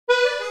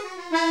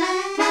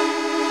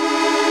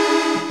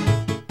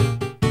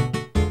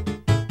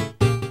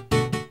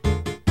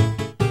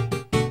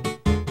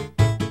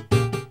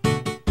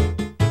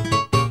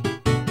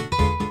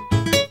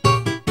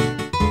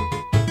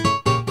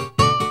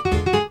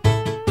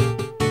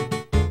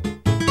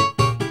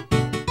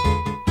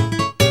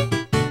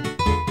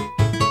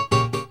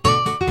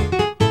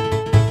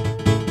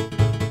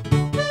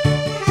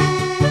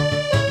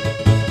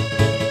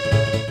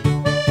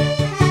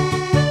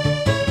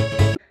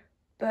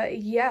But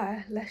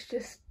yeah, let's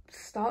just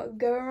start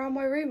going around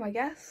my room, I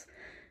guess.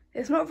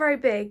 It's not very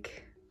big.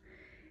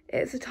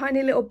 It's a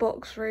tiny little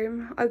box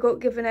room. I got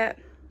given it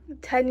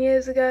 10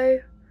 years ago.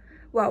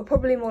 Well,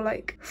 probably more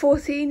like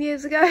 14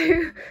 years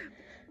ago.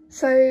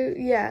 So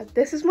yeah,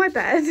 this is my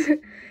bed.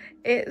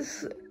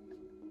 It's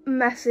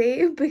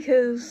messy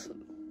because,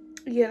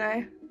 you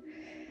know,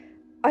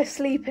 I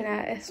sleep in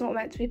it. It's not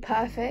meant to be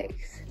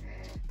perfect.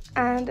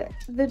 And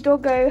the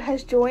doggo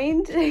has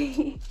joined.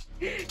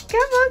 Come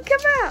on, come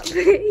up.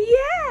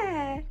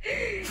 Yeah.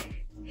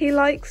 He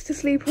likes to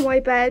sleep on my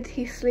bed.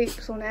 He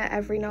sleeps on it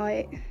every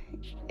night.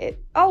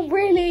 Oh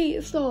really?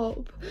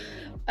 Stop.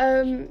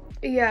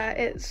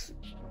 Yeah,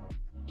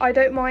 I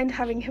don't mind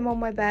having him on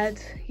my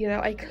bed. You know,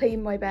 I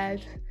clean my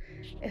bed.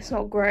 It's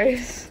not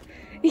gross.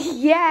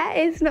 Yeah,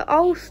 it's not.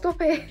 Oh,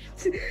 stop it.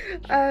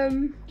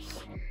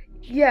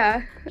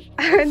 Yeah,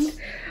 and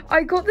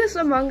I got this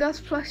Among Us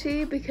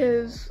plushie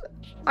because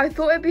I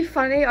thought it'd be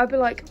funny. I'd be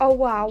like, oh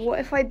wow, what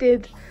if I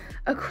did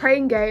a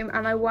crane game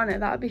and I won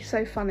it? That'd be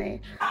so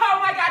funny. Oh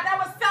my god, that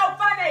was so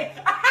funny.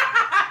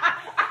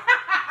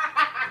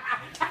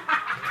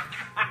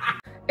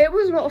 It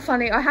was not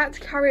funny. I had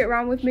to carry it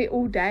around with me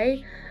all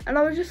day, and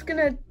I was just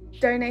gonna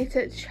donate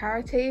it to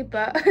charity,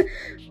 but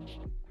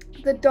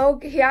the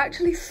dog, he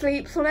actually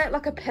sleeps on it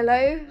like a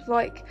pillow.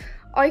 Like,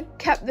 I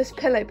kept this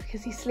pillow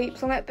because he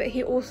sleeps on it, but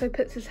he also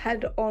puts his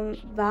head on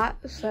that,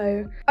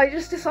 so I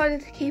just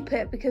decided to keep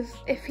it because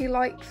if he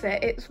likes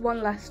it, it's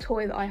one less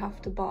toy that I have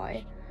to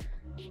buy.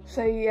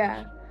 So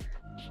yeah,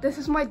 this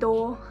is my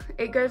door.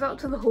 It goes out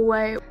to the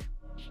hallway.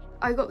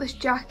 I got this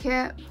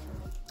jacket.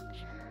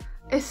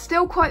 It's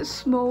still quite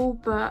small,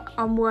 but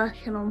I'm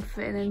working on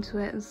fitting into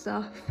it and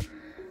stuff.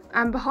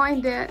 And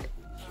behind it,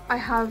 I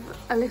have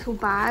a little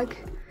bag.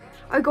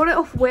 I got it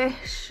off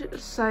Wish,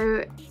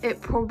 so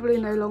it probably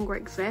no longer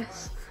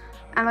exists.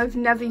 And I've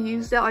never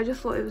used it. I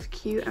just thought it was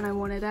cute and I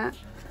wanted it.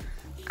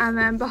 And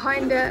then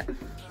behind it,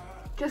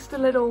 just a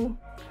little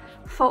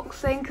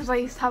fox thing, because I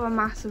used to have a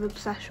massive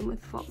obsession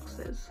with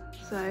foxes.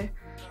 So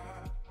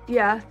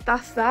yeah,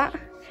 that's that.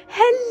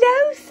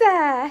 Hello,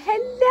 sir.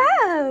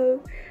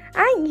 Hello.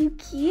 Aren't you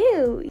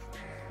cute?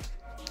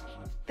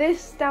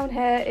 This down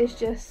here is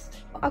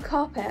just a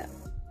carpet.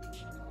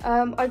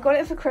 I got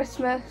it for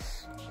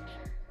Christmas.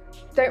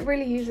 Don't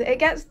really use it. It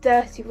gets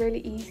dirty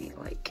really easy.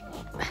 Like,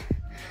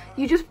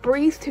 you just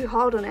breathe too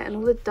hard on it and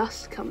all the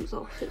dust comes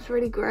off. It's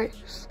really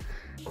gross.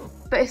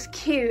 But it's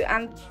cute,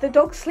 and the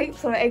dog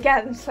sleeps on it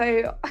again,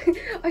 so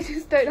I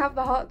just don't have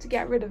the heart to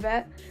get rid of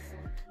it.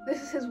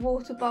 This is his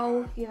water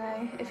bowl, you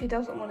know, if he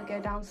doesn't want to go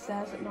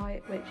downstairs at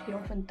night, which he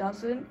often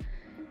doesn't.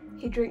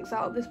 He drinks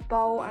out of this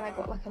bowl, and I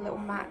got like a little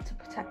mat to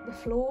protect the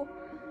floor,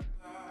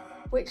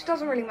 which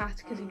doesn't really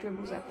matter because he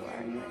dribbles everywhere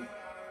anyway.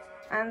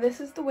 And this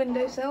is the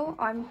windowsill.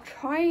 I'm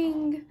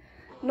trying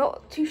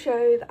not to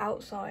show the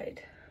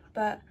outside,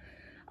 but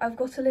I've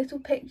got a little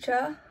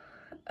picture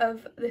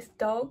of this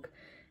dog.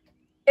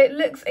 It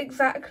looks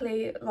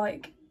exactly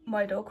like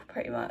my dog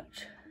pretty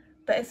much,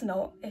 but it's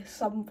not. It's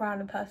some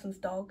random person's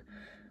dog,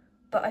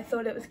 but I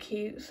thought it was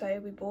cute,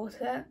 so we bought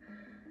it.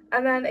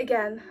 And then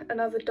again,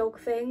 another dog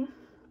thing.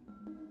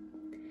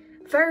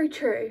 Very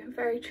true,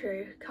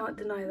 can't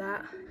deny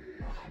that.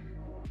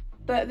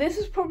 But this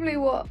is probably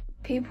what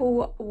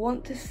people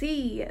want to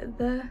see,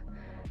 the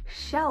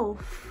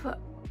shelf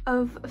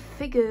of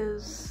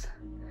figures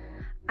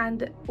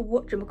and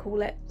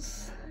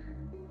whatchamacallits.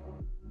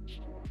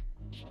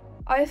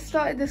 I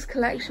started this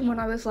collection when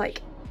I was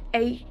like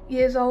 8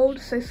 years old,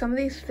 so some of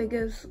these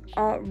figures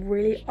are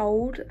really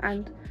old,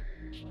 and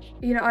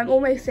you know, I'm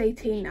almost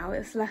 18 now.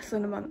 It's less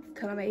than a month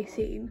till I'm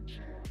 18,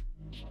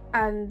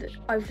 and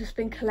I've just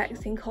been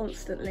collecting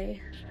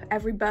constantly,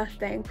 every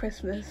birthday and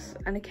Christmas,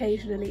 and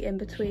occasionally in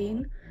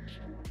between.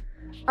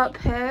 Up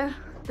here,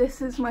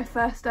 this is my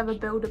first ever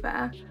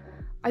Build-A-Bear.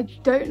 I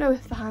don't know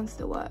if the hand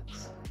still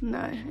works.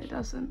 No, it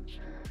doesn't.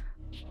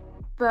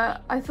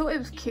 But I thought it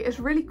was cute. It's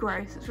really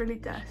gross, it's really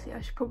dirty.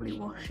 I should probably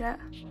wash it.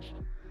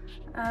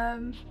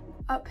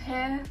 Up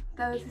here,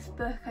 there was this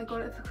book, I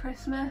got it for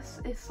Christmas.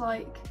 It's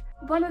like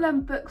one of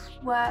them books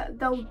where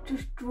they'll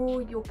just draw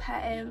your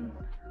pet in,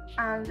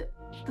 and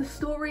the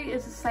story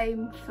is the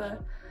same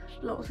for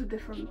lots of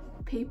different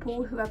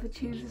people, whoever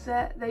chooses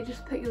it. They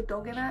just put your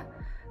dog in it.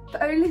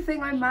 The only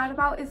thing I'm mad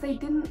about is they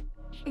didn't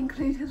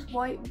include his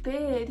white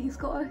beard. He's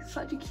got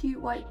such a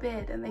cute white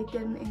beard and they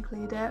didn't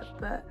include it,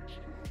 but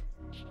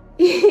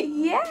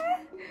yeah.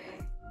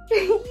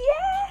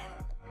 Yeah.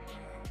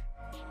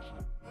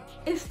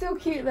 It's still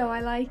cute though,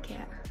 I like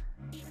it.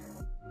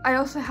 I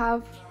also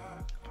have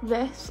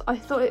this. I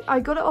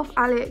got it off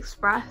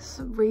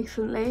AliExpress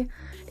recently.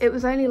 It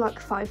was only like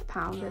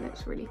 £5 and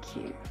it's really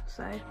cute.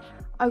 So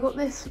I got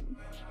this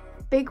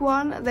big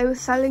one. They were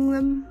selling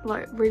them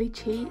like really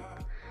cheap,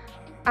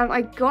 and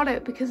I got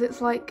it because it's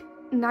like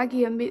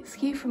Nagi and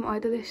Mitsuki from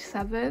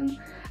IDOLiSH7, and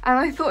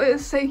I thought it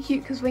was so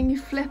cute because when you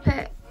flip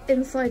it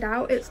inside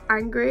out, it's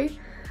angry,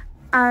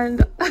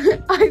 and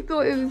I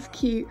thought it was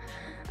cute.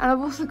 And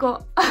I've also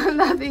got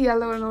another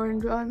yellow and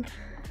orange one,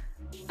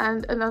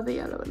 and another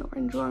yellow and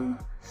orange one.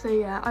 So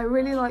yeah, I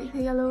really like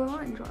the yellow and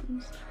orange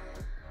ones.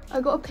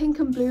 I got a pink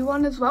and blue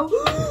one as well.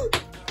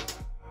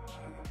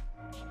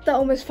 That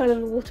almost fell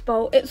in the water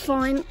bowl. It's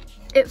fine.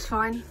 It's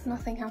fine.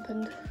 Nothing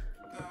happened.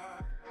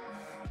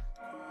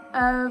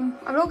 I'm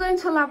not going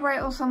to elaborate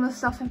on some of the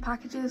stuff in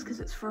packages because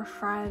it's for a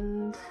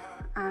friend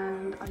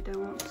and I don't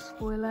want to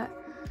spoil it.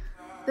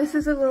 This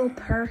is a little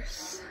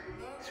purse.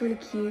 It's really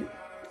cute.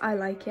 I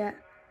like it.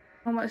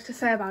 Not much to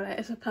say about it.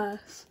 It's a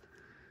purse.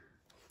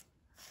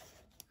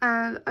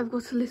 And I've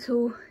got a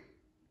little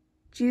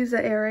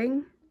Juicer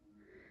earring.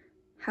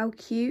 How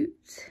cute.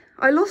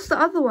 I lost the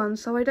other one,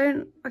 so I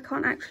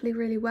can't actually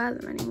really wear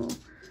them anymore.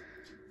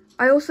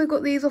 I also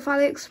got these off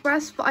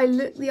AliExpress, but I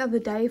looked the other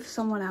day for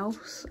someone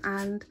else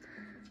and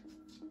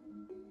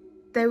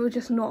they were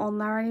just not on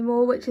there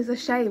anymore, which is a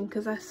shame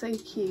because they're so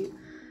cute.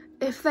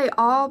 If they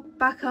are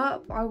back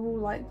up, I will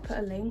like put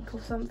a link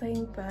or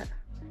something, but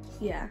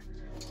yeah.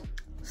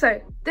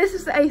 So this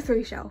is the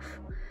A3 shelf.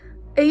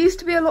 It used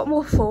to be a lot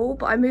more full,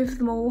 but I moved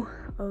them all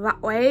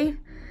that way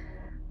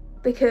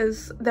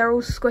because they're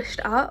all squished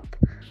up.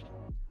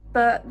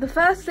 But the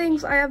first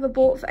things I ever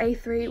bought for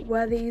A3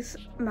 were these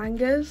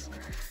mangas.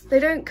 They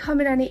don't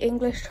come in any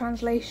English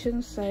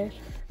translations, so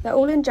they're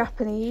all in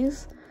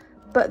Japanese,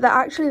 but they're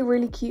actually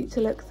really cute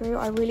to look through.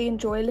 I really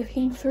enjoy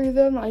looking through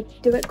them. I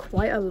do it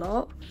quite a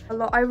lot.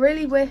 I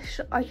really wish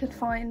I could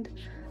find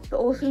the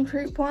Autumn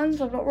Troop ones.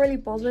 I'm not really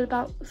bothered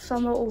about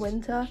summer or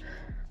winter.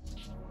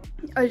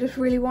 I just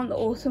really want the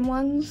autumn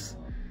ones.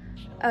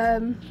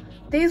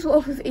 These were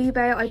off of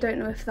eBay. I don't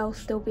know if there'll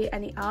still be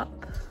any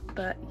up,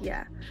 but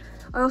yeah.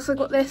 I also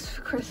got this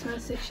for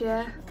Christmas this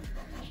year.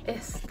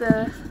 It's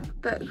the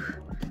book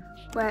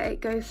where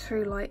it goes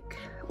through like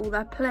all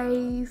their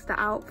plays, their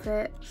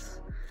outfits.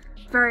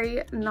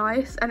 Very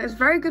nice, and it's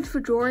very good for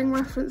drawing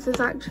references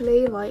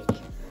actually, like,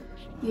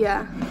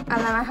 yeah. And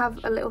then I have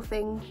a little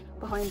thing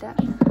behind it.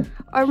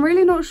 I'm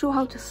really not sure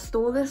how to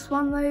store this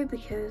one though,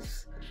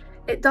 because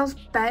it does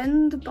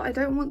bend, but I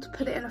don't want to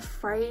put it in a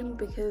frame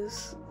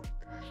because,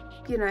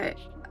 you know,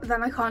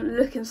 then I can't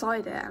look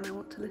inside it and I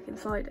want to look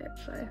inside it,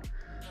 so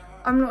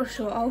I'm not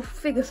sure. I'll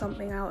figure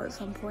something out at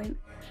some point.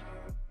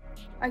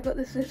 I got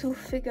this little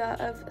figure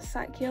of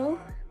Sakyo,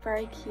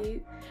 very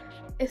cute.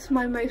 It's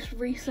my most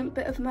recent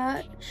bit of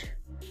merch,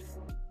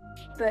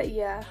 but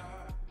yeah,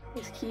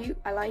 it's cute.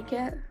 I like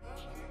it.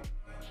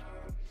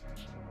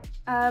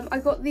 I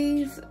got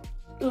these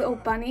little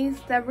bunnies.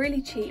 They're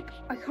really cheap.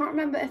 I can't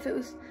remember if it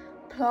was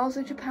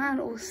Plaza Japan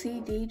or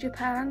CD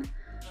Japan,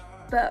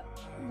 but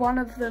one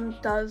of them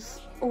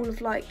does all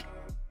of like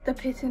the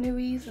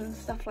pitanuis and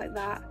stuff like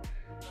that,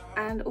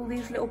 and all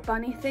these little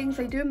bunny things.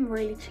 They do them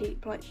really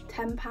cheap, like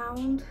 £10,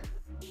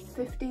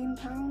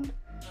 £15.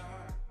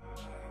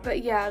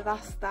 But yeah,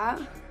 that's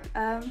that.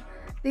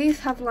 These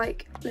have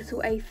like little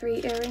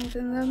A3 earrings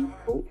in them.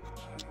 Oh.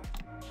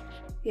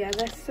 Yeah,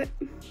 they're so...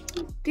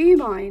 Do you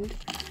mind?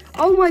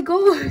 Oh my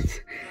god!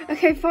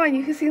 Okay, fine,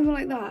 you can see them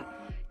like that.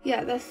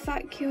 Yeah, there's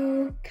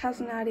Sakyo,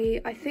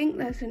 Kazunari. I think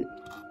there's an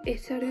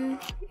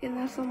Itaru in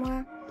there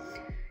somewhere.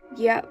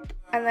 Yep.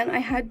 And then I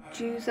had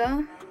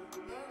Juicer.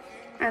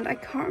 And I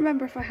can't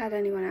remember if I had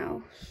anyone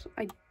else.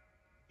 I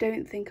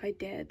don't think I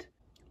did.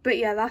 But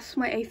yeah, that's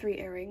my A3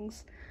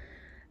 earrings.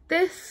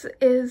 This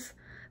is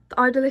the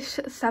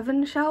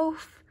IDOLiSH7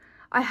 shelf.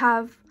 I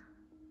have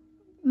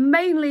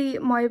mainly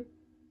my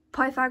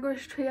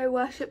Pythagoras Trio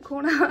worship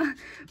corner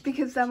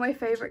because they're my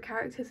favourite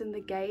characters in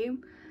the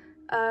game.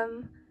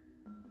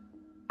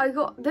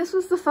 This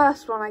was the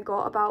first one I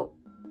got about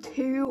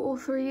 2 or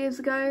 3 years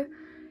ago.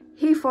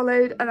 He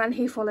followed and then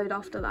he followed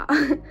after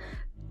that.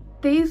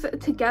 These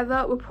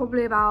together were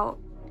probably about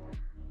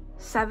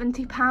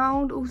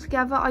 £70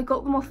 altogether. I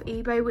got them off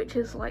eBay, which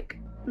is like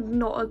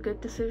not a good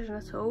decision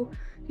at all.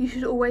 You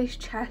should always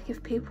check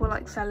if people are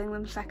like selling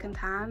them second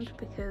hand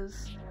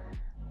because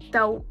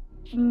they'll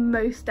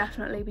most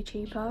definitely be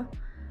cheaper.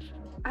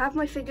 I have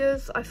my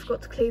figures. I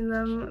forgot to clean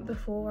them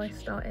before I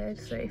started,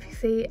 so if you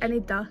see any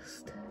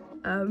dust,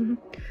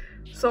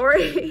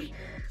 sorry.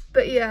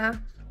 But yeah,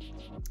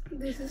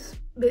 this is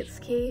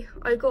Mitsuki.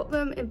 I got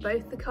them in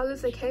both the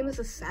colours. They came as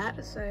a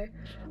set, so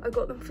I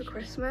got them for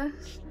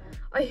Christmas.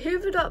 I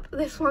hoovered up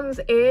this one's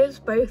ears,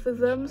 both of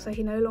them, so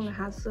he no longer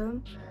has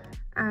them.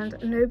 And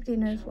nobody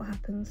knows what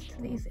happens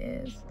to these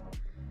ears.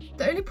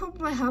 The only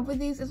problem I have with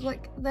these is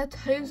like their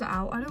toes are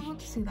out. I don't want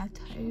to see their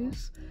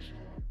toes.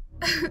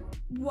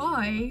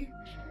 Why?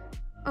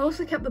 I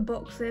also kept the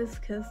boxes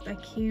because they're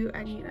cute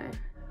and, you know,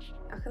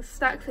 I can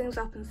stack things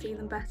up and see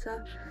them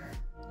better.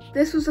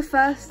 This was the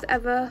first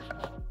ever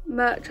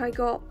merch I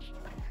got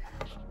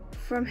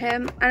from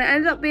him, and it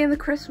ended up being the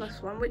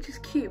Christmas one, which is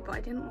cute, but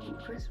I didn't want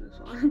the Christmas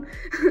one.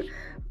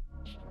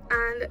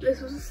 And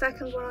this was the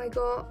second one I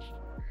got.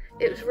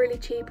 It was really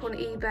cheap on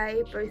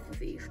eBay. Both of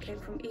these came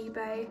from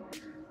eBay.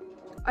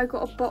 I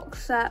got a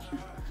box set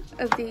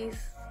of these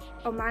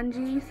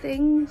Omanju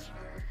things,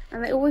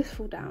 and they always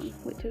fall down,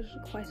 which is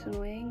quite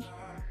annoying.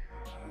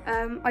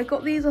 I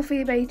got these off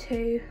eBay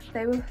too.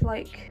 They were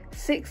like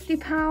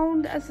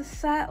 £60 as a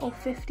set or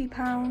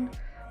 £50.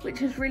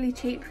 which is really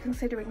cheap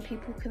considering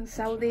people can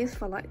sell these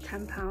for like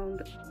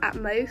 £10 at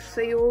most,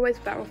 so you're always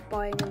better off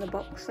buying in the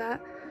box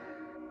set.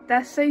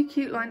 They're so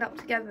cute lined up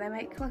together, they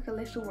make like a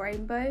little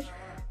rainbow.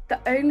 The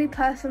only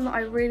person that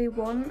I really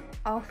want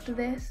after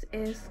this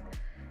is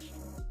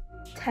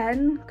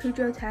 10,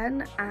 Kujo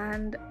 10,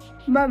 and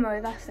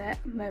Momo, that's it,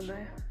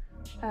 Momo.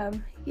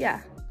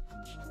 Yeah.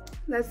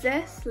 There's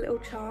this little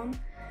charm.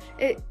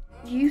 It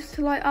used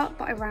to light up,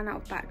 but I ran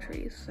out of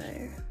batteries, so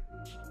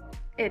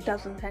it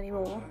doesn't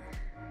anymore.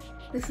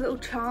 This little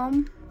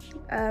charm,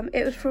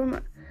 it was from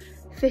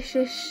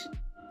Fishish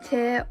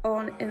Tier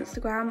on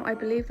Instagram. I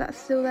believe that's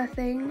still their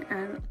thing,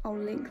 and I'll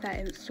link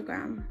their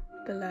Instagram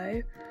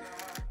below.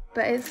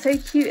 But it's so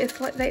cute.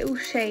 It's like they all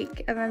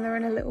shake and then they're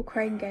in a little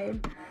crane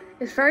game.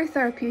 It's very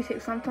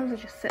therapeutic. Sometimes I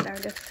just sit there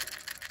and just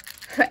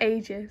for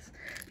ages.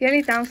 The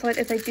only downside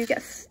is they do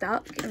get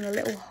stuck in the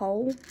little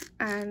hole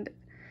and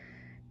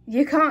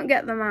you can't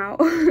get them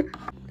out.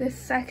 This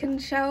second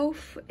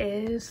shelf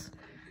is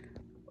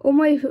all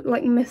my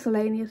like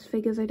miscellaneous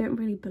figures. They don't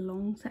really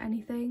belong to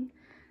anything.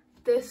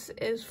 This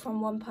is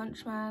from One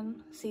Punch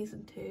Man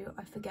season 2.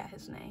 I forget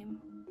his name.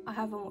 I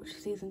haven't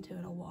watched season 2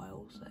 in a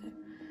while, so.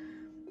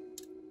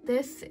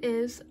 This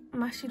is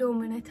Mashiro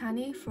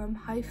Munetani from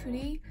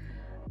Haifuri.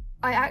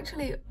 I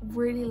actually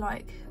really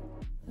like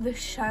the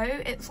show.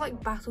 It's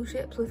like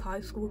battleships with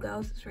high school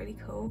girls. It's really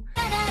cool.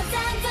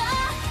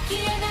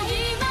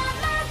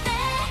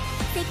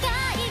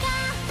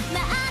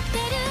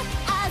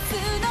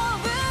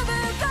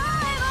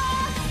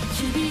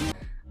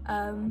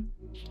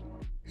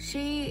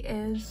 She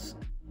is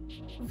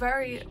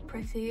very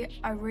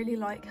pretty. I really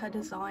like her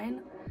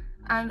design.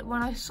 And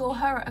when I saw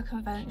her at a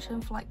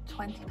convention for like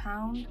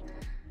 £20,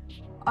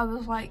 I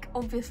was like,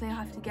 obviously I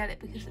have to get it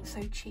because it's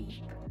so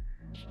cheap.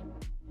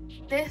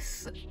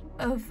 This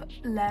of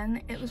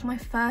Len, it was my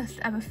first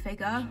ever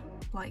figure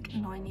like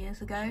 9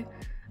 years ago,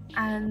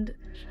 and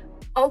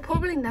I'll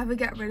probably never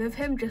get rid of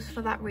him just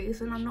for that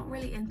reason. I'm not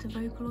really into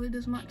Vocaloid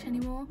as much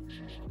anymore.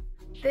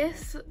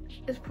 This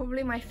is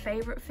probably my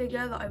favourite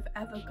figure that I've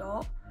ever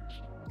got.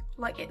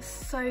 Like, it's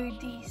so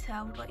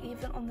detailed, like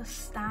even on the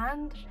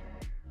stand,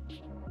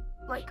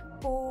 like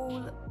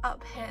all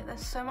up here,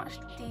 there's so much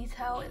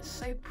detail. It's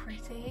so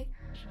pretty.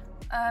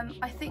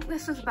 I think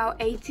this was about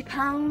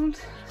 £80,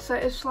 so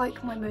it's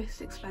like my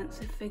most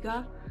expensive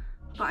figure,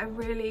 but I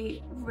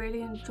really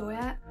enjoy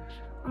it.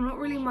 I'm not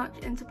really much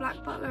into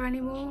Black Butler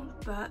anymore,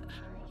 but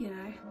you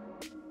know.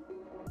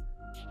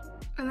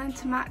 And then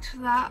to match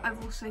that,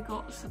 I've also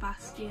got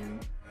Sebastian.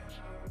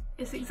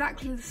 It's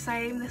exactly the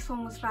same. This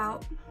one was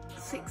about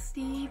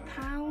 £60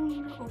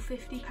 or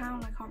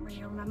 £50, I can't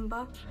really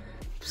remember.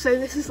 So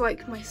this is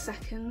like my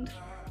second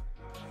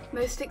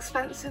most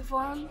expensive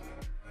one,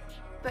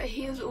 but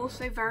he is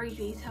also very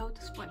detailed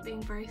despite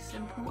being very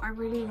simple. I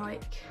really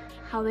like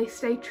how they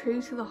stay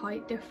true to the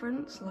height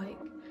difference. Like,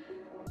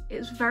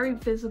 it's very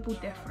visible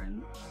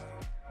difference,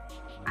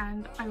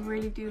 and I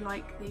really do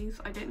like these.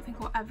 I don't think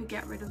I'll ever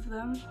get rid of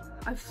them.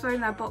 I've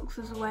thrown their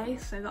boxes away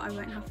so that I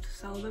won't have to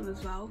sell them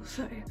as well.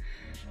 So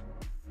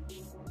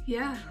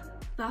yeah,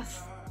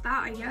 that's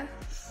that, I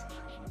guess.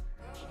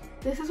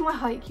 This is my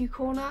Haikyuu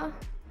corner.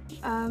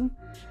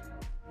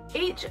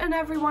 Each and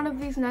every one of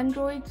these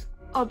Nendroids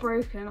are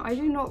broken. I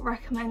do not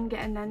recommend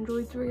getting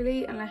Nendroids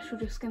really unless you're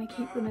just going to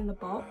keep them in the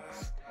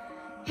box.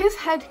 His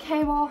head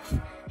came off.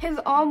 His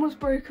arm was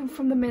broken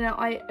from the minute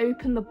I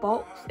opened the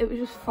box. It was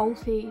just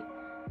faulty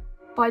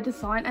by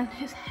design, and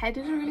his head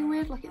is really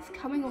weird. Like, it's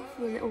coming off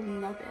with a little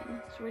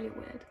nubbin. It's really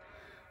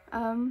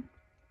weird.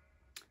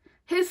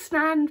 His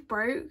stand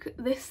broke.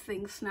 This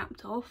thing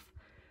snapped off,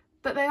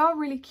 but they are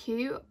really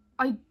cute.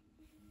 I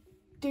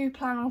do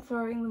plan on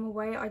throwing them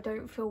away. I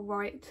don't feel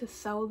right to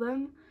sell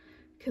them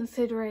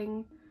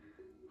considering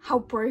how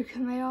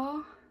broken they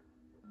are.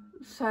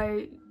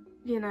 So,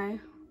 you know,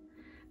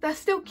 they're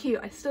still cute.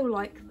 I still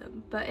like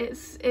them, but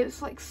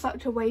it's like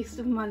such a waste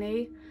of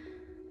money.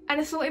 And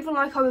it's not even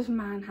like I was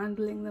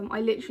manhandling them. I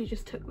literally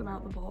just took them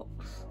out the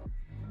box.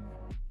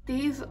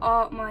 These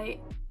are my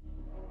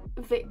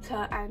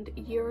Victor and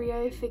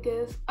Yurio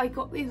figures. I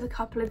got these a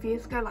couple of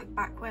years ago, like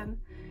back when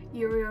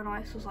Yurio on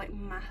Ice was like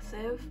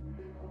massive.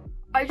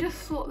 I just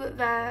thought that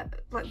they're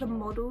like, the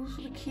models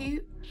were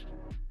cute.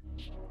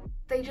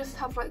 They just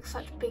have like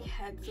such big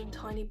heads and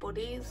tiny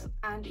bodies,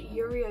 and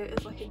Yurio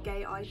is like a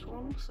gay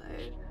icon, so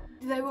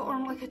they were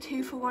on like a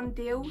 2-for-1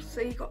 deal,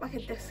 so you got like a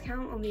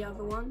discount on the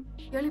other one.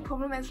 The only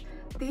problem is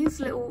these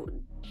little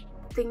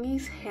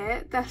thingies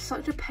here, they're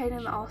such a pain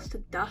in the ass to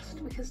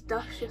dust because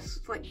dust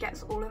just like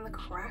gets all in the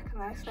crack,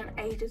 and then I spent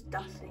ages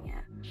dusting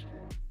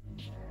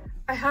it.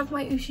 I have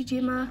my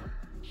Ushijima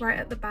right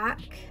at the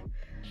back.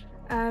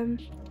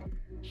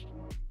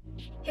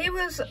 He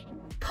was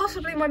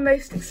possibly my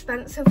most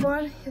expensive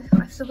one.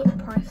 I still got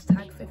the price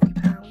tag,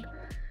 £50.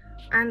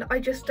 And I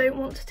just don't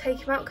want to take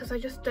him out because I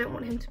just don't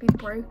want him to be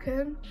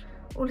broken.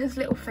 All his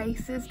little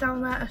faces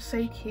down there are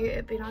so cute.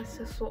 It'd be nice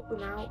to swap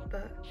them out,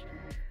 but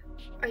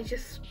I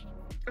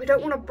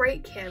don't want to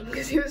break him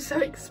because he was so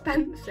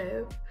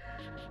expensive.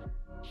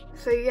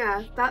 So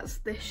yeah, that's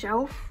this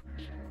shelf.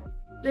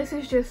 This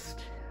is just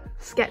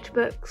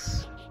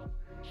sketchbooks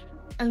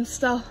and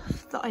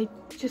stuff that I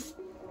just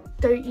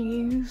don't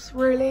use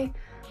really.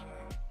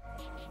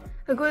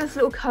 I've got this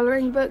little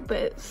colouring book, but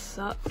it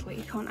sucks, like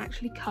you can't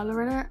actually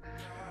colour in it.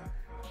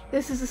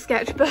 This is a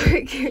sketchbook.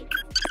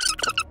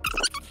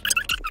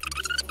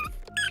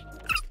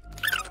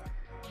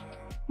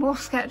 More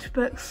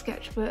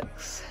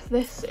sketchbooks.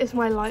 This is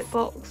my light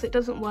box. It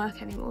doesn't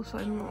work anymore, so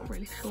I'm not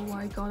really sure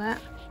why I got it.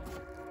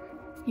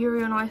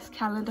 Yuri on Ice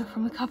calendar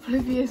from a couple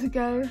of years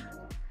ago.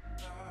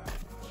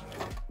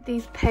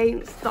 These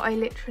paints that I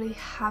literally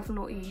have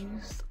not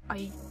used.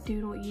 I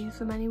do not use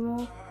them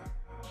anymore.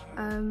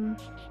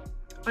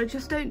 I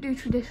just don't do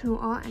traditional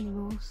art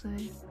anymore, so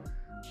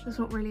there's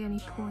not really any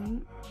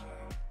point.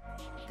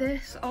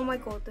 This, oh my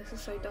god, this is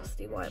so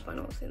dusty. Why have I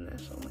not seen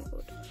this? Oh my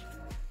god.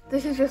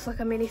 This is just like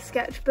a mini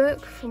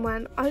sketchbook from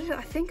when I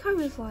think I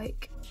was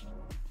like,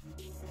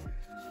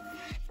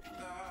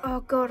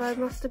 oh god, I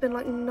must have been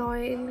like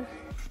 9,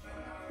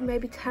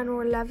 maybe 10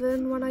 or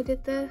 11 when I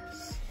did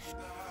this.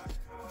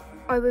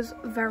 I was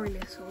very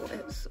little.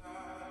 It's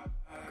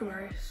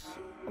gross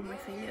on my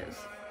fingers.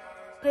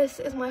 This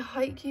is my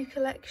haiku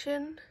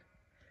collection.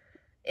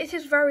 It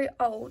is very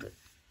old.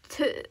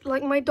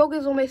 Like, my dog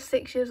is almost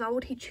 6 years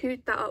old. He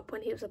chewed that up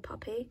when he was a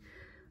puppy,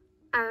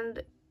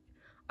 and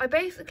I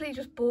basically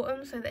just bought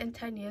them so that in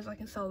 10 years I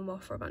can sell them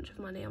off for a bunch of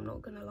money. I'm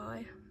not gonna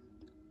lie.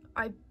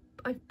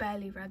 I've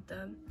barely read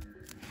them.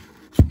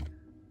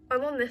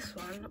 I'm on this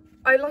one.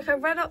 I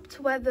read up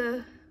to where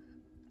the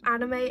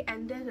anime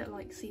ended at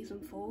like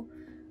season 4,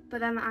 but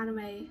then the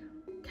anime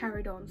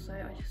carried on, so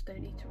I just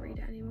don't need to read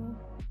it anymore,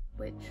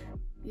 which,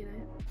 you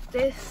know.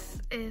 This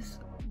is,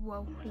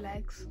 well,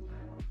 legs.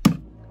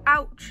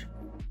 Ouch!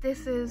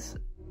 This is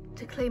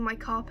to clean my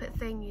carpet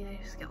thing, you know,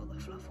 just get all the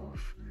fluff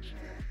off.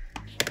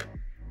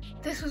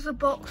 This was a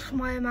box for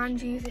my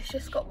Amanjis. It's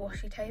just got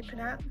washi tape in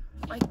it.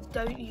 I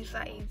don't use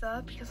that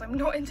either because I'm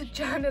not into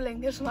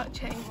journaling as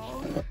much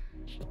anymore.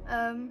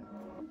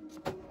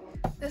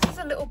 This is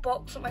a little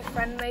box that my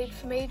friend made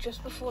for me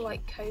just before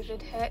like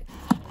COVID hit.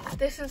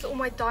 This is all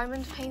my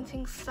diamond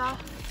painting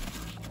stuff.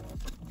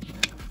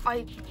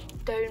 I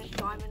don't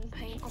diamond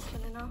paint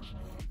often enough.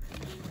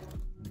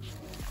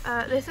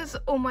 This is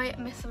all my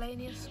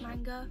miscellaneous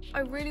manga.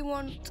 I really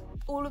want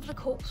all of the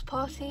corpse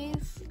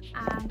parties,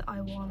 and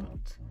I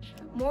want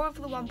more of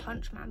the One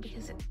Punch Man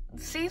because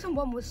season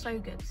 1 was so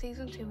good.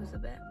 Season 2 was a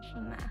bit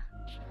meh.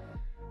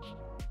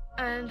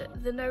 And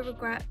the No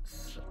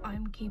Regrets,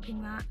 I'm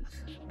keeping that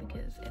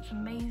because it's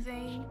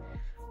amazing.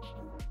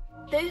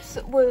 This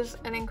was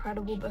an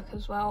incredible book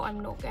as well. I'm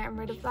not getting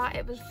rid of that.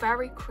 It was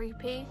very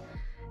creepy,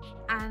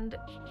 and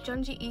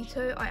Junji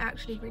Ito, I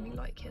actually really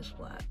like his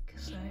work,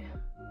 so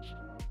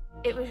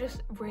it was just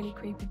a really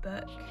creepy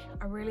book.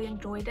 I really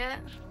enjoyed it.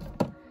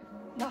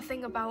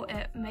 Nothing about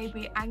it made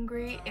me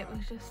angry. It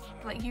was just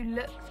like, you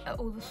looked at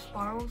all the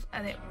spirals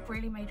and it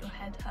really made your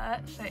head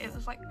hurt, so it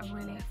was like a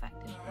really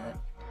effective book.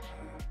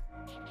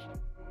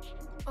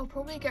 I'll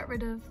probably get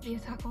rid of the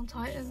Attack on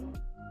Titan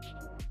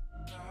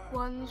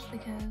ones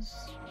because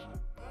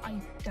I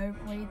don't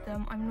read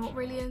them. I'm not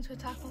really into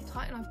Attack on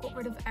Titan. I've got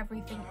rid of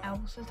everything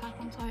else Attack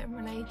on Titan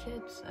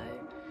related, so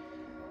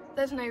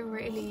there's no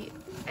really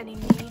any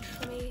need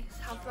for me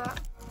to have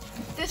that.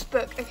 This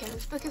book, okay,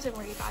 this book is in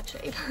really bad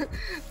shape,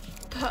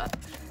 but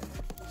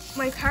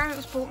my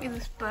parents bought me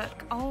this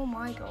book, oh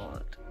my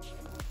god,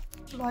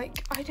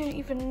 like, I don't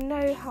even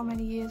know how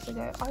many years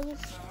ago. I was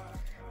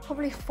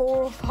probably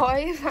 4 or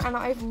 5 and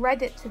I've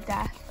read it to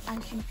death,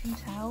 as you can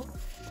tell.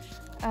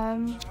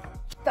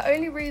 The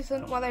only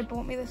reason why they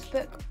bought me this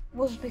book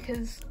was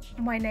because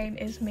my name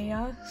is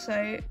Mia,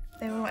 so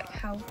they were like,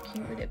 how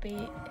cute would it be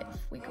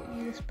if we got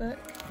you this book?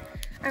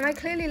 And I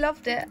clearly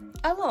loved it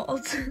a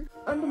lot.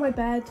 Under my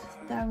bed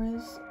there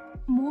is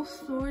more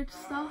storage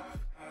stuff.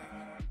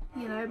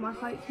 You know, my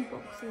haiku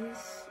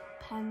boxes,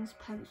 pens,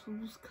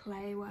 pencils,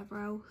 clay,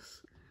 whatever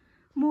else.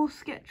 More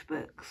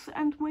sketchbooks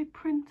and my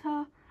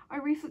printer. I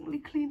recently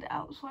cleaned it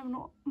out so I'm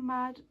not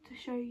mad to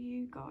show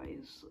you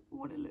guys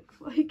what it looks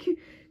like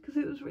because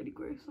it was really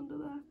gross under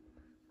there.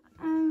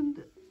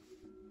 And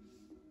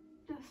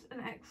just an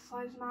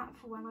exercise mat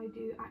for when I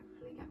do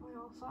actually get my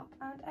arse up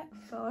and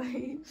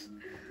exercise.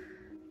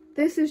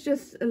 This is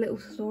just a little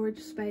storage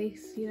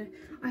space, you know.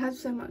 I had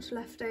so much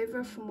left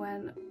over from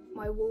when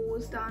my wall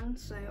was done,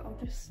 so I'll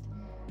just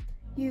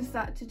use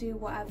that to do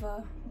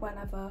whatever,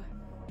 whenever.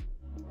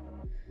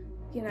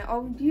 You know,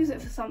 I'll use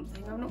it for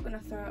something. I'm not going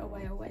to throw it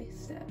away or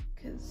waste it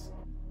because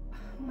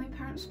my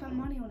parents spent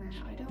money on it.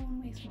 I don't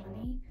want to waste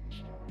money.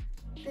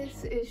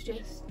 This is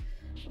just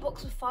a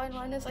box of fine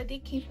liners. I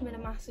did keep them in a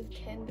massive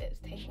tin, but it's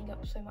taking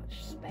up so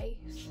much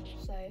space.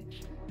 So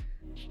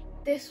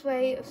this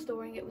way of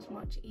storing it was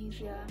much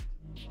easier.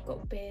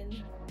 Got a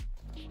bin.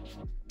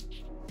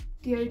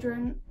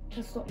 Deodorant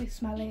to stop me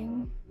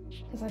smelling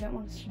because I don't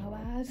want to smell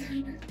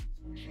bad.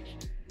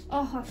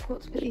 Oh, I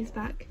forgot to put these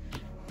back.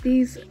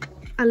 These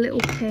are little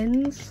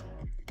pins.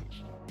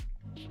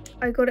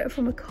 I got it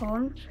from a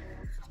con.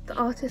 The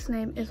artist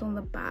name is on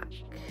the back.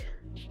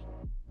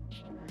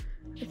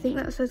 I think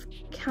that says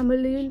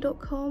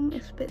camaloon.com.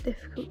 It's a bit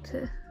difficult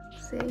to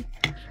see.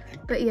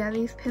 But yeah,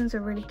 these pins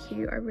are really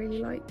cute. I really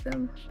like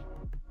them.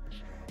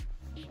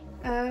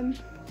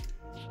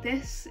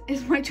 This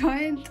is my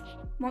giant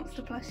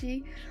monster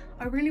plushie.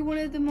 I really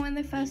wanted them when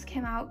they first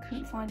came out,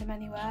 couldn't find them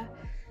anywhere.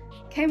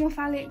 Came off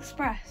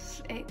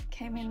AliExpress. It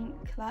came in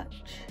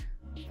clutch.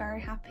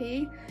 Very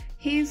happy.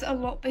 He's a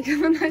lot bigger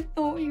than I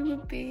thought he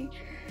would be.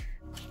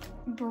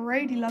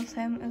 Brody loves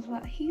him as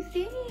well. He's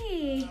this.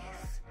 He's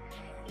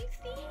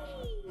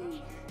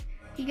this.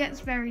 He gets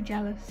very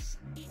jealous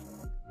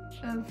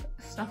of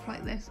stuff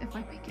like this. If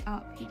I pick it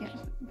up, he gets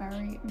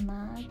very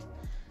mad.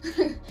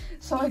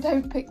 So I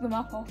don't pick them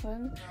up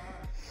often.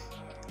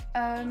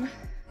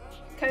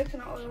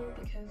 Coconut oil,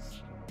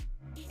 because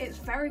it's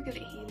very good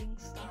at healing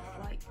stuff.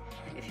 Like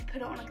if you put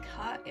it on a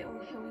cut, it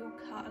will heal your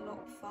cut a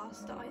lot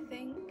faster, I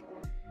think.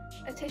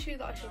 A tissue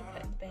that I should have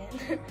put in the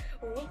bin.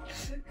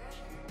 Whoops.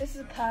 This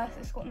is a purse.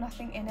 It's got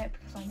nothing in it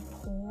because I'm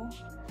poor.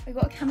 I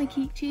got a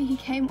Kamakichi. He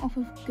came off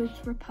of Goods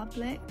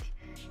Republic.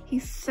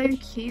 He's so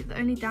cute. The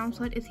only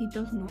downside is he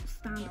does not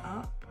stand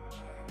up,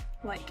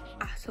 like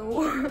at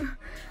all.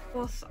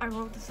 Whilst I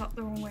rolled this up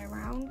the wrong way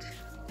around.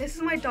 This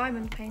is my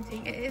diamond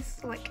painting. It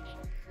is like,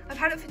 I've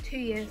had it for 2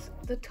 years.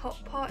 The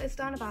top part is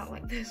done about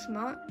like this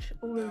much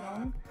all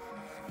along,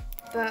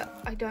 but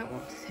I don't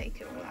want to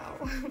take it all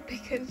out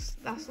because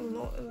that's a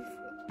lot of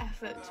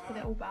effort to put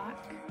it all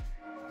back.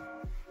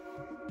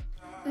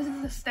 This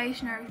is the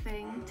stationery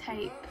thing,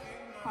 tape,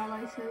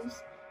 highlighters.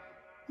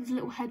 These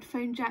little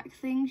headphone jack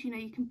things, you know,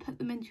 you can put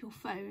them into your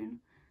phone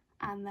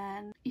and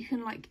then you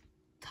can like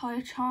tie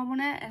a charm on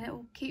it and it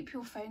will keep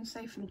your phone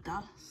safe from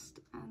dust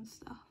and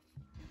stuff.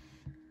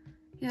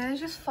 Yeah, there's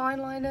just fine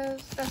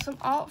liners. There's some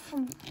art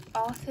from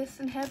artists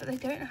in here, but they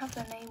don't have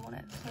their name on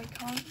it, so I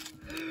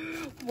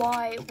can't.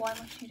 Why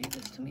must you do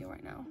this to me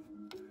right now?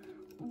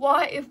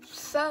 Why,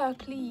 sir,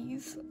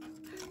 please.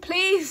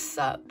 Please,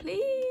 sir,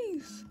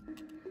 please.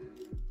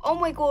 Oh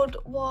my god,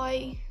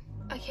 why?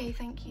 Okay,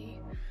 thank you.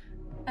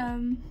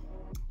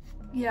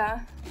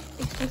 Yeah,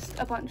 it's just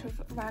a bunch of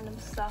random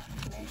stuff,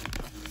 you know.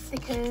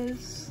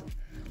 Stickers,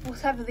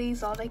 whatever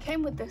these are. They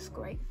came with this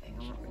great thing,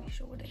 I'm not really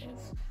sure what it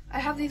is. I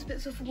have these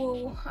bits of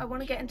wool. I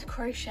want to get into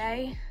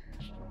crochet,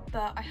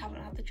 but I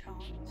haven't had the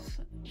chance.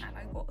 And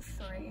I got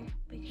 3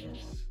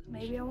 because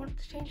maybe I want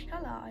to change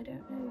colour, I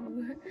don't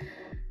know.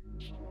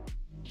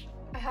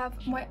 I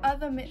have my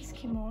other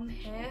Mitsuki Mon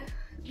here.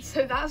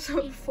 So that's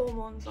sort of 4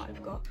 Mons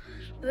I've got.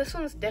 But this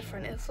one's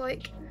different. It's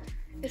like,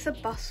 it's a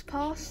bus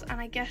pass, and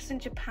I guess in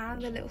Japan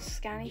the little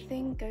scanny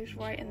thing goes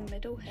right in the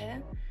middle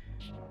here.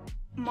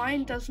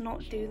 Mine does not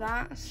do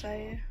that, so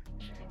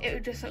it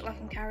would just look like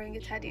I'm carrying a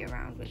teddy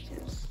around, which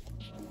is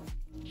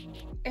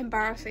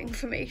embarrassing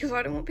for me because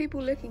I don't want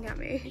people looking at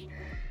me.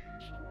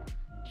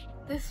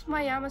 This is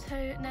my Yamato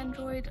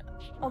Nendroid.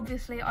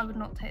 Obviously I would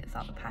not take this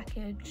out of the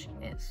package.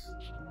 It's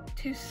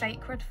too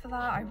sacred for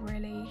that.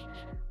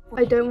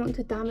 I don't want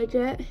to damage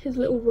it. His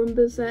little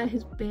Roomba's there,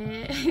 his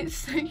beer, it's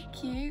so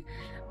cute.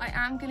 I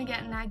am gonna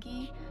get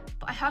Nagi,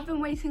 but I have been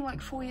waiting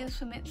like 4 years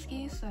for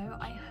Mitsuki, so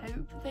I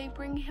hope they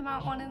bring him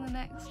out one in the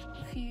next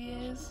few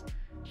years.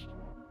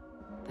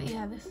 But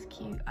yeah, this is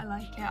cute, I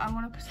like it. I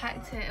want to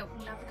protect it, it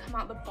will never come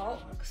out the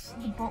box.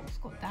 The box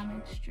got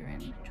damaged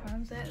during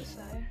transit,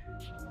 so.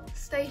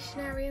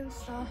 Stationery and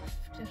stuff,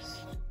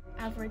 just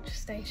average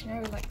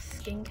stationery like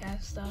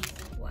skincare stuff,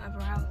 whatever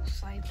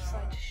else I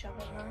decide to shove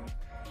in there.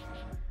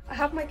 I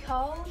have my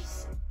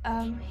Carls.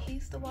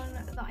 He's the one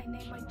that I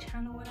named my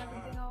channel and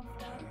everything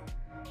after.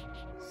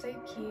 So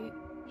cute.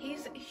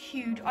 He's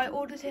huge. I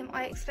ordered him,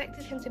 I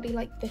expected him to be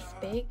like this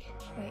big,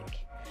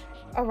 like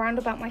around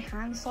about my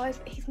hand size,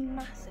 but he's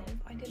massive.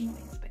 I did not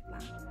expect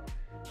that.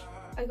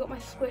 I got my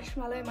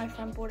Squishmallow. My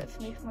friend bought it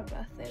for me for my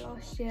birthday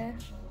last year,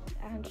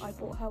 and I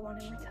bought her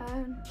one in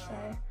return,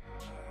 so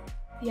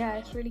yeah,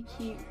 it's really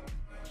cute.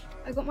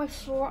 I got my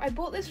Flora. I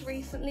bought this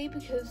recently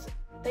because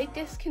they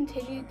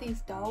discontinued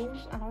these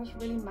dolls and I was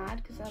really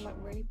mad because they're like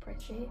really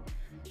pretty,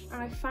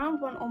 and I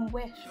found one on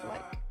Wish for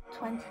like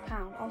 £20.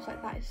 I was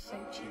like, that is so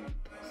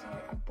cheap, so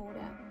I bought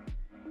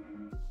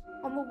it.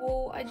 On the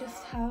wall I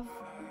just have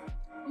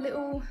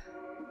little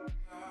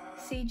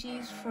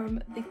CGs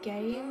from the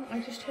game. I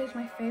just chose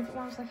my favourite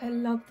ones. Like, I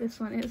love this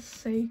one, it's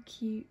so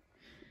cute.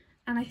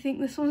 And I think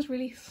this one's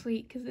really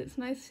sweet because it's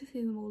nice to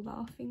see them all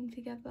laughing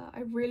together.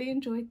 I really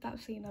enjoyed that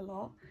scene a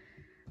lot.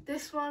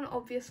 This one,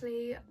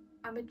 obviously,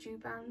 I'm a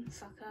Juban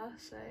sucker,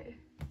 so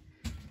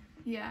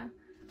yeah.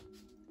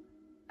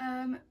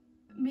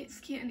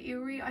 Mitsuki and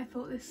Iori, I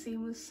thought this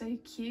scene was so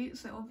cute,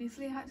 so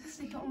obviously I had to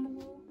stick it on the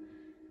wall.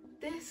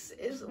 This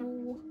is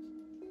all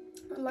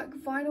like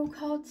vinyl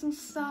cards and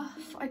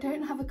stuff. I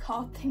don't have a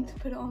card thing to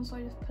put it on, so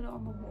I just put it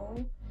on the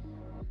wall.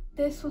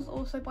 This was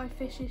also by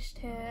Fishish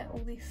Tier. All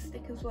these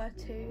stickers were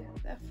too.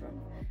 They're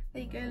from,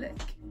 there you go,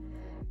 look.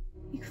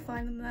 You can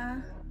find them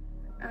there.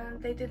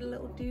 And they did a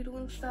little doodle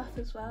and stuff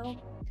as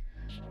well.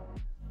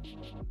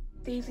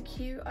 These are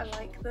cute, I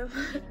like them.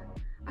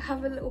 I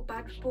have a little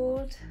badge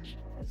board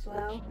as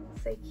well.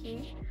 So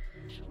cute.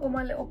 All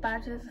my little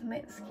badges of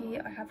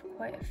Mitsuki, I have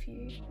quite a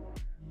few.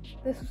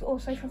 This was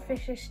also from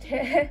Fisher's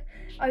Tier.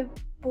 I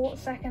bought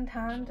second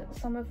hand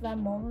some of their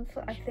moms.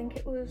 I think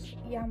it was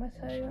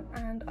Yamato,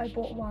 and I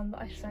bought one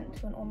that I sent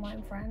to an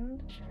online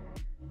friend.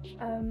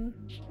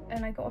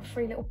 And I got a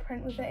free little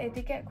print with it. It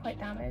did get quite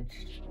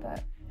damaged,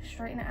 but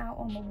straighten it out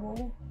on the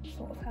wall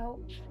sort of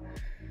helped.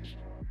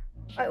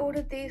 I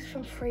ordered these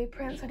from Free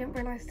Prints. I didn't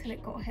realise till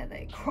it got here that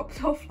it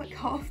cropped off like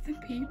half the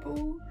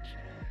people.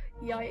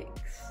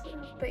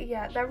 Yikes. But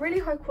yeah, they're really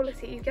high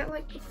quality. You get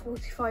like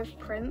 45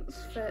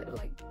 prints for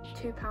like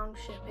 £2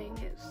 shipping.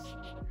 It's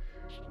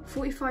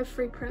 45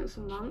 free prints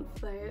a month,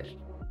 so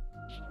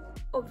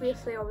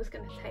obviously I was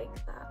going to take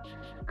that.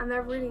 And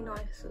they're really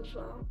nice as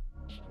well.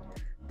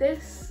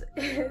 This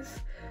is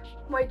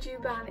my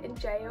Juban in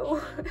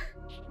jail.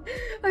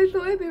 I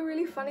thought it'd be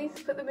really funny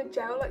to put them in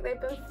jail, like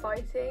they've been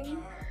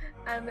fighting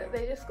and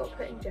they just got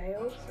put in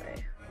jail,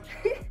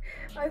 so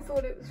I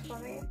thought it was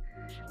funny.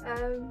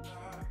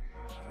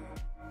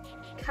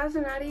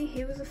 Kazunari,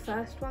 he was the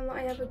first one that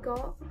I ever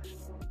got.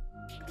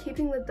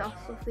 Keeping the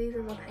dust off these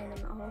is a pain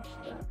in the ass,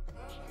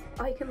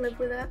 but I can live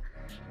with it.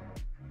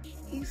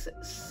 He's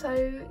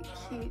so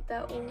cute,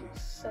 they're all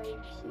so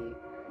cute.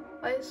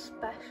 I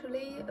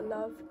especially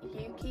love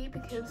Yuki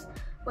because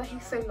where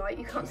he's so light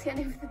you can't see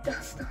any of the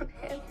dust on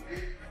him,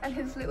 and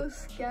his little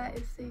skirt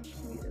is so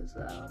cute as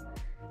well.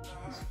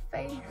 His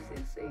face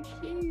is so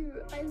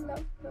cute, I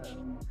love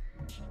them.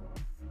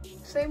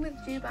 Same with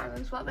Juban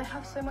as well, they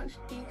have so much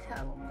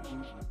detail on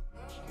them.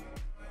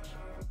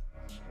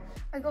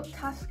 I got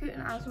Tasku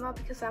and Asma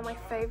because they're my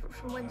favourite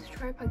from Winter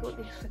Trope. I got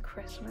these for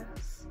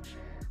Christmas.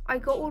 I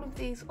got all of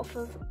these off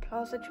of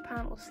Plaza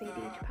Japan or CD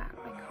Japan,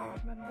 I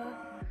can't remember.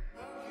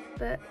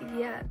 But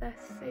yeah, they're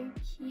so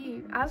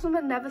cute.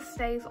 Asma never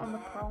stays on the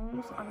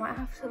prongs. I might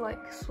have to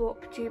like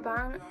swap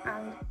Juban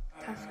and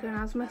Tasku and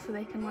Asma so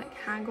they can like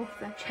hang off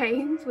their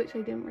chains, which I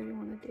didn't really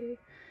want to do.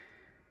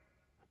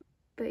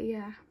 But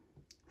yeah,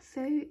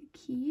 so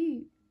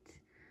cute.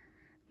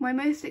 My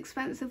most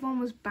expensive one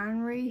was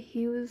Banri.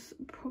 He was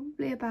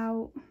probably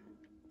about,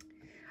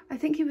 I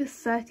think he was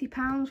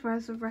 £30,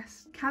 whereas the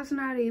rest,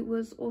 Kazunari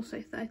was also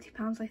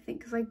 £30 I think,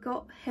 because I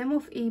got him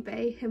off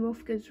eBay, him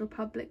off Goods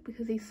Republic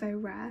because he's so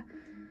rare.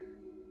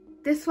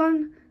 This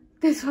one,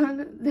 this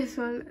one, this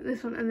one,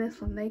 this one and this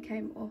one, they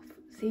came off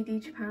CD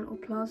Japan or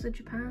Plaza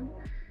Japan.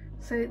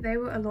 So they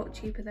were a lot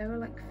cheaper, they were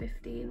like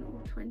 £15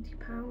 or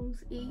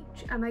 £20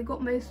 each, and I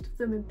got most of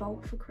them in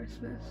bulk for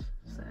Christmas,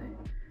 so.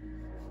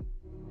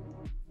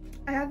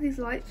 I have these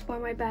lights by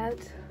my bed,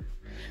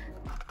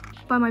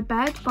 by my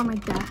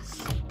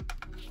desk.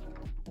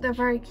 They're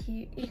very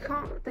cute.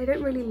 They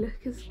don't really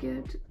look as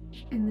good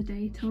in the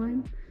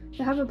daytime.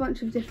 They have a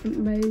bunch of different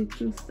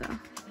modes and stuff.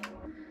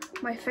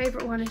 My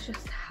favourite one is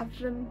just to have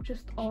them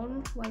just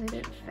on while they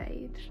don't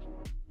fade.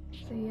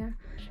 So yeah,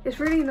 it's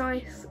really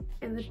nice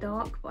in the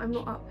dark, but I'm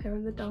not up here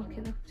in the dark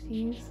enough to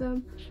use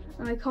them.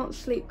 And I can't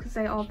sleep because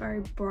they are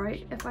very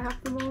bright if I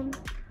have them on.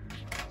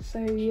 So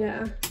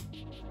yeah.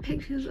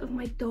 Pictures of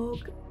my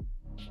dog,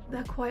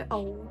 they're quite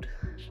old.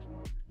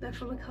 They're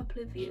from a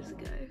couple of years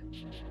ago.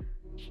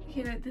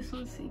 You know, this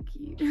one's so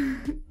cute.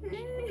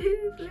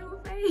 His little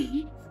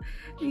face.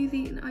 He's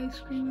eating ice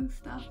cream and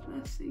stuff,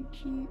 they're so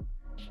cute.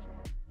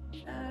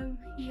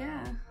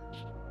 Yeah,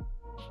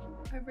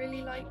 I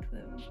really like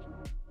them.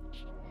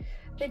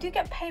 They do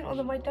get paint on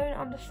them. I don't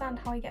understand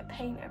how I get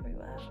paint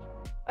everywhere.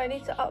 I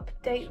need to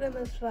update them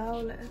as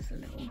well. There's a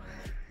little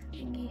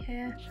thingy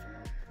here.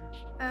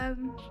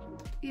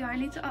 Yeah, I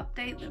need to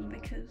update them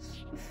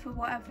because for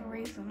whatever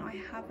reason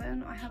I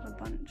haven't. I have a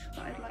bunch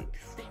that I'd like to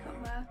stick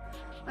up there.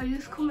 I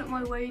just call it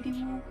my Wadey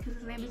wall because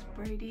his name is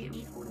Brady and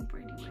we call him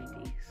Brady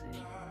Wadey. So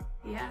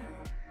yeah,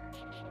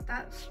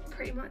 that's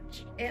pretty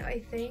much it, I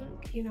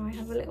think. You know, I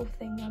have a little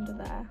thing under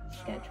there,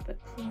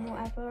 sketchbooks and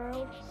whatever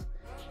else.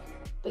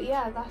 But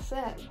yeah, that's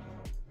it.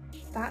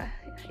 That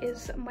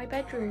is my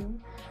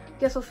bedroom.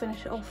 Guess I'll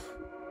finish it off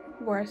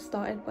where I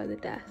started, by the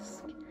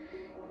desk.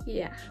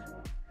 Yeah.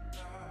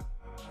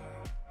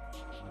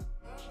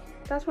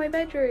 That's my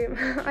bedroom.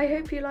 I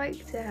hope you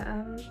liked it.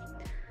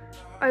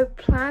 I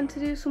plan to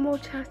do some more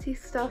chatty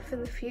stuff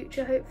in the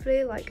future,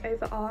 hopefully, like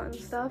over art and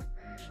stuff.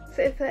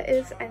 So if there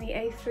is any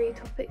A3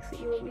 topics that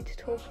you want me to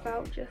talk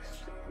about,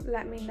 just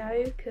let me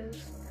know,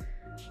 because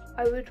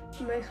I would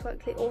most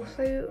likely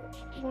also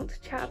want to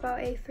chat about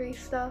A3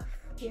 stuff,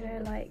 you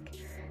know, like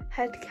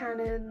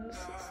headcanons,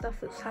 stuff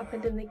that's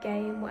happened in the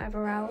game,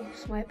 whatever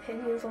else, my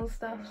opinions on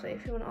stuff. So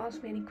if you want to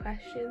ask me any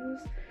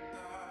questions,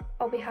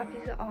 I'll be happy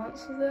to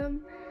answer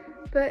them.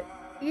 But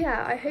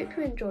yeah, I hope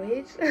you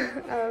enjoyed.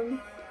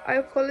 I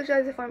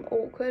apologise if I'm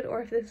awkward or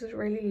if this is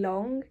really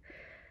long.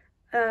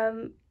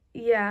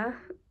 Yeah,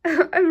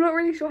 I'm not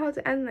really sure how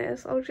to end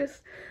this.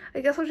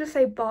 I guess I'll just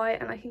say bye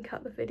and I can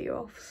cut the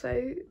video off.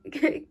 So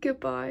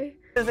goodbye.